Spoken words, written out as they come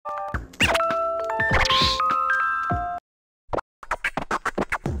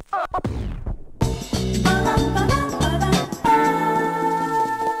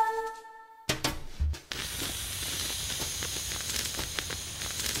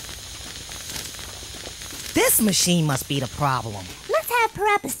This machine must be the problem. Let's have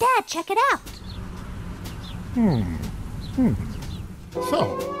Parappa's dad check it out.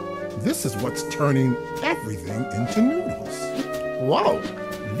 So, this is what's turning everything into noodles. Whoa,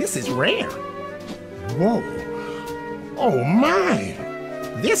 this is rare. Whoa. Oh my!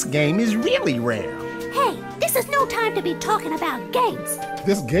 This game is really rare. Hey, this is no time to be talking about games.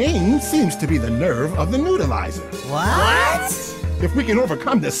 This game seems to be the nerve of the noodleizer. What? If we can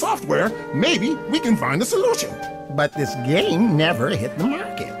overcome this software, maybe we can find a solution. But this game never hit the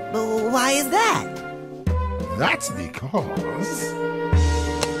market. But why is that? That's because...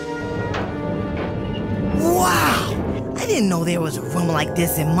 Wow! I didn't know there was a room like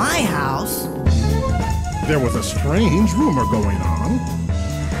this in my house. There was a strange rumor going on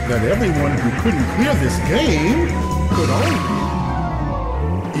that everyone who couldn't clear this game could only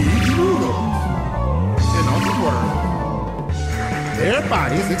eat noodles. In other words, their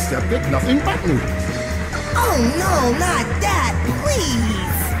bodies accepted nothing but noodles. Oh no, not that,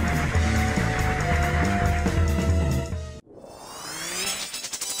 please!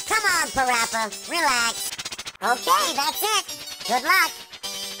 Come on, Parappa, relax. Okay, that's it. Good luck.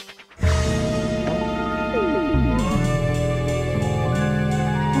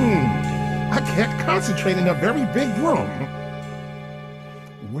 I can't concentrate in a very big room.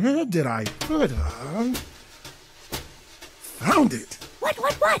 Where did I put her? Found it. What?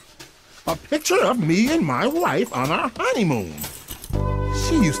 A picture of me and my wife on our honeymoon.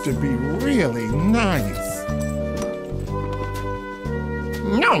 She used to be really nice.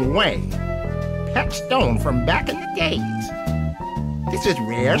 No way. Pet stone from back in the days. This is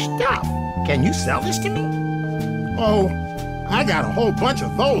rare stuff. Can you sell this to me? Oh, I got a whole bunch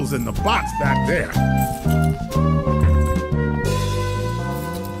of those in the box back there.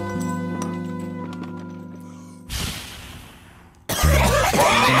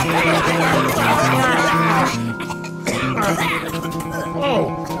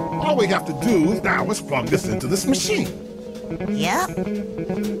 Oh, all we have to do now is plug this into this machine. Yep.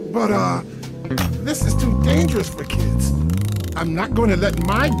 But, this is too dangerous for kids. I'm not going to let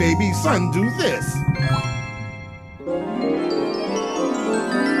my baby son do this.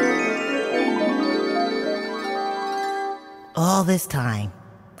 All this time,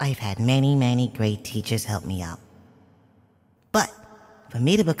 I've had many, many great teachers help me out. But for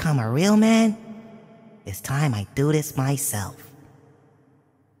me to become a real man, it's time I do this myself.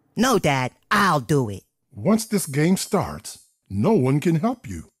 No, Dad, I'll do it. Once this game starts, no one can help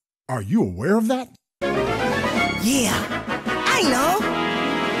you. Are you aware of that? Yeah, I know.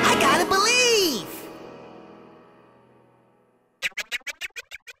 I gotta believe.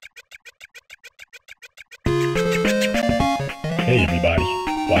 Hey everybody,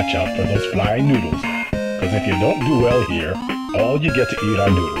 watch out for those flying noodles. Cause if you don't do well here, all you get to eat are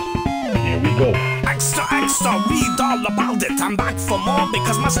noodles. Here we go. Extra, extra, read all about it. I'm back for more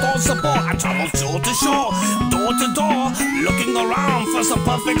because my store's a bore. I travel shore to shore, door to door, looking around for some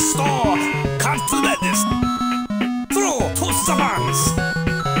perfect store. Cut the lettuce, throw, toast the buns.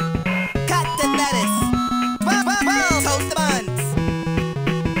 Cut the lettuce. Toast the buns.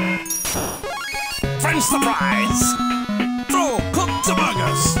 French the fries, throw, cook the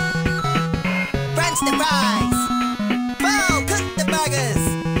burgers. French the fries. Cook the burgers.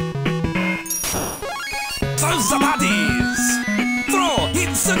 Serve the patties, throw,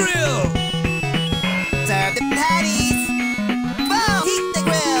 heat the grill. Serve the patties. Heat the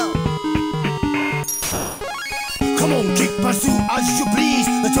grill. Come on, kick, pursue as you please.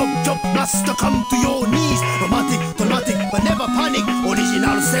 The chop, master, come to your knees. Romantic, dramatic, but never panic.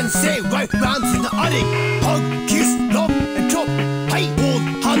 Original sensei, right round in the attic. Hug, kiss, love, and chop. Hey, hold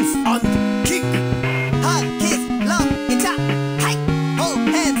hands and kick. Hug, kiss, love, and chop. Hey, hold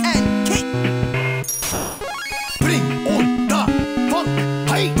hands and kick. Bring on the funk.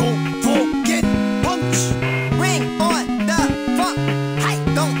 Hey, don't forget punch. Bring on the funk. Hey,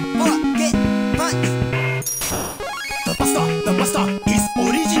 don't forget punch. The master is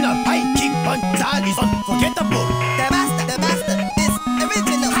original. Hey, kick, punch, that is unforgettable. The master is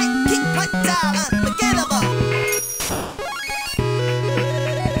original. Hey, kick, punch, down, unforgettable.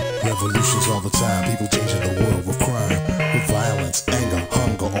 Revolutions all the time, people changing the world with crime, with violence, anger,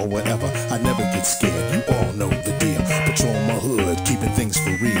 hunger, or whatever. I never get scared, you all know the deal. Patrol my hood, keeping things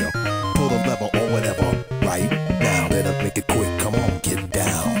for real. Pull the lever or whatever, right now. Better make it quick, come on, get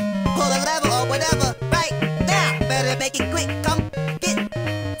down. Pull the lever or whatever, right now. Better make it quick, come get.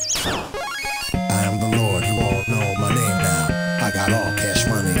 I am the Lord, you all know my name now. I got all cash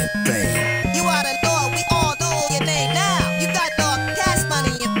money and fame. You are the Lord, we all know your name now. You got all cash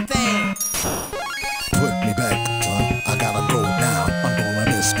money and fame. Put me back, son, I gotta go now. I'm gonna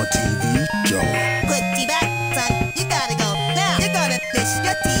miss my TV show. Put you back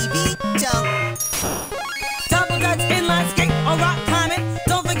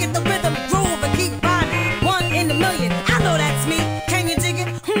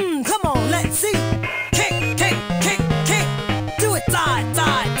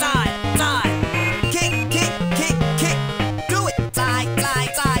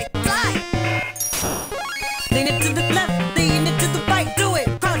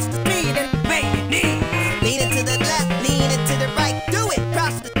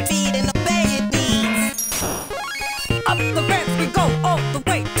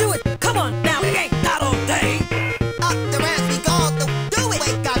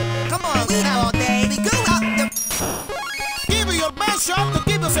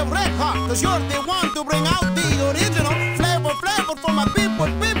of red hot, cause you're the one to bring out the original flavor for my people.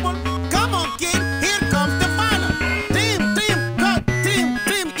 Come on, kid, here comes the final. Team, cut, team,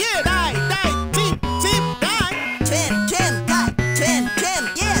 yeah, die, team, die. Team, cut, team,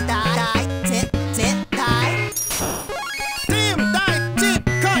 yeah, die, team, die. Team, die, team,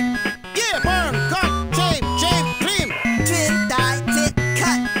 cut, yeah, burn, cut, team, trim. Team, die, team,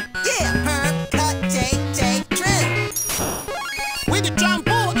 cut, yeah, burn, cut, trim. With the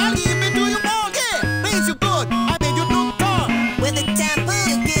shampoo, I'll give it to you all, yeah. Rinse you good, I make you look tall. With the shampoo,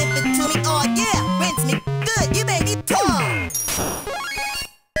 you give it to me all, yeah. Rinse me good, you make me tall.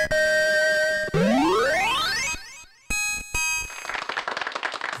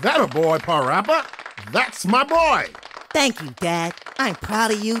 That a boy, Parappa? That's my boy. Thank you, Dad. I'm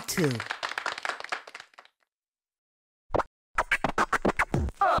proud of you, too.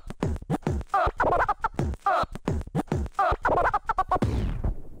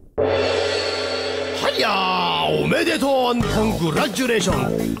 Hiya! Omedetou and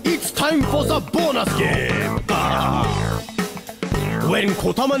congratulations! It's time for the bonus game! When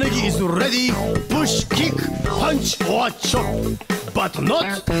Kotamanegi is ready, push, kick, punch or chop. But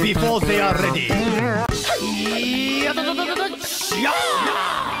not before they are ready.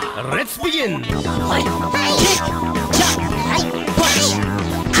 Let's begin! Kick, chop, punch,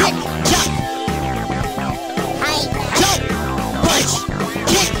 kick, chop. Chop, punch,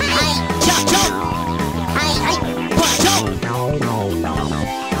 kick, chop, chop. Punch, chop. Kick, punch, kick, chop.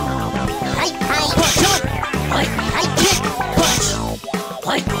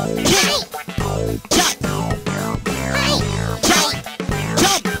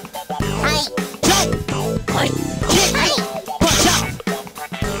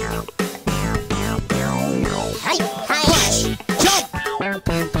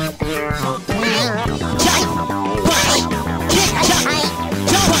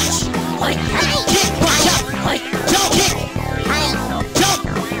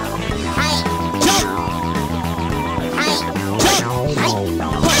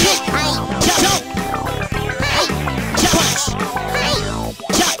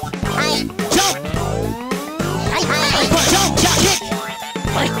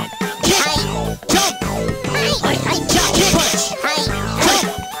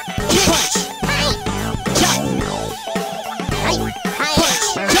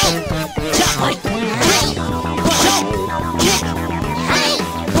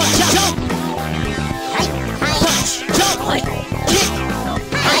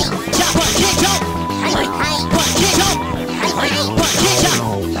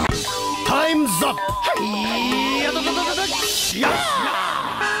 Time's up!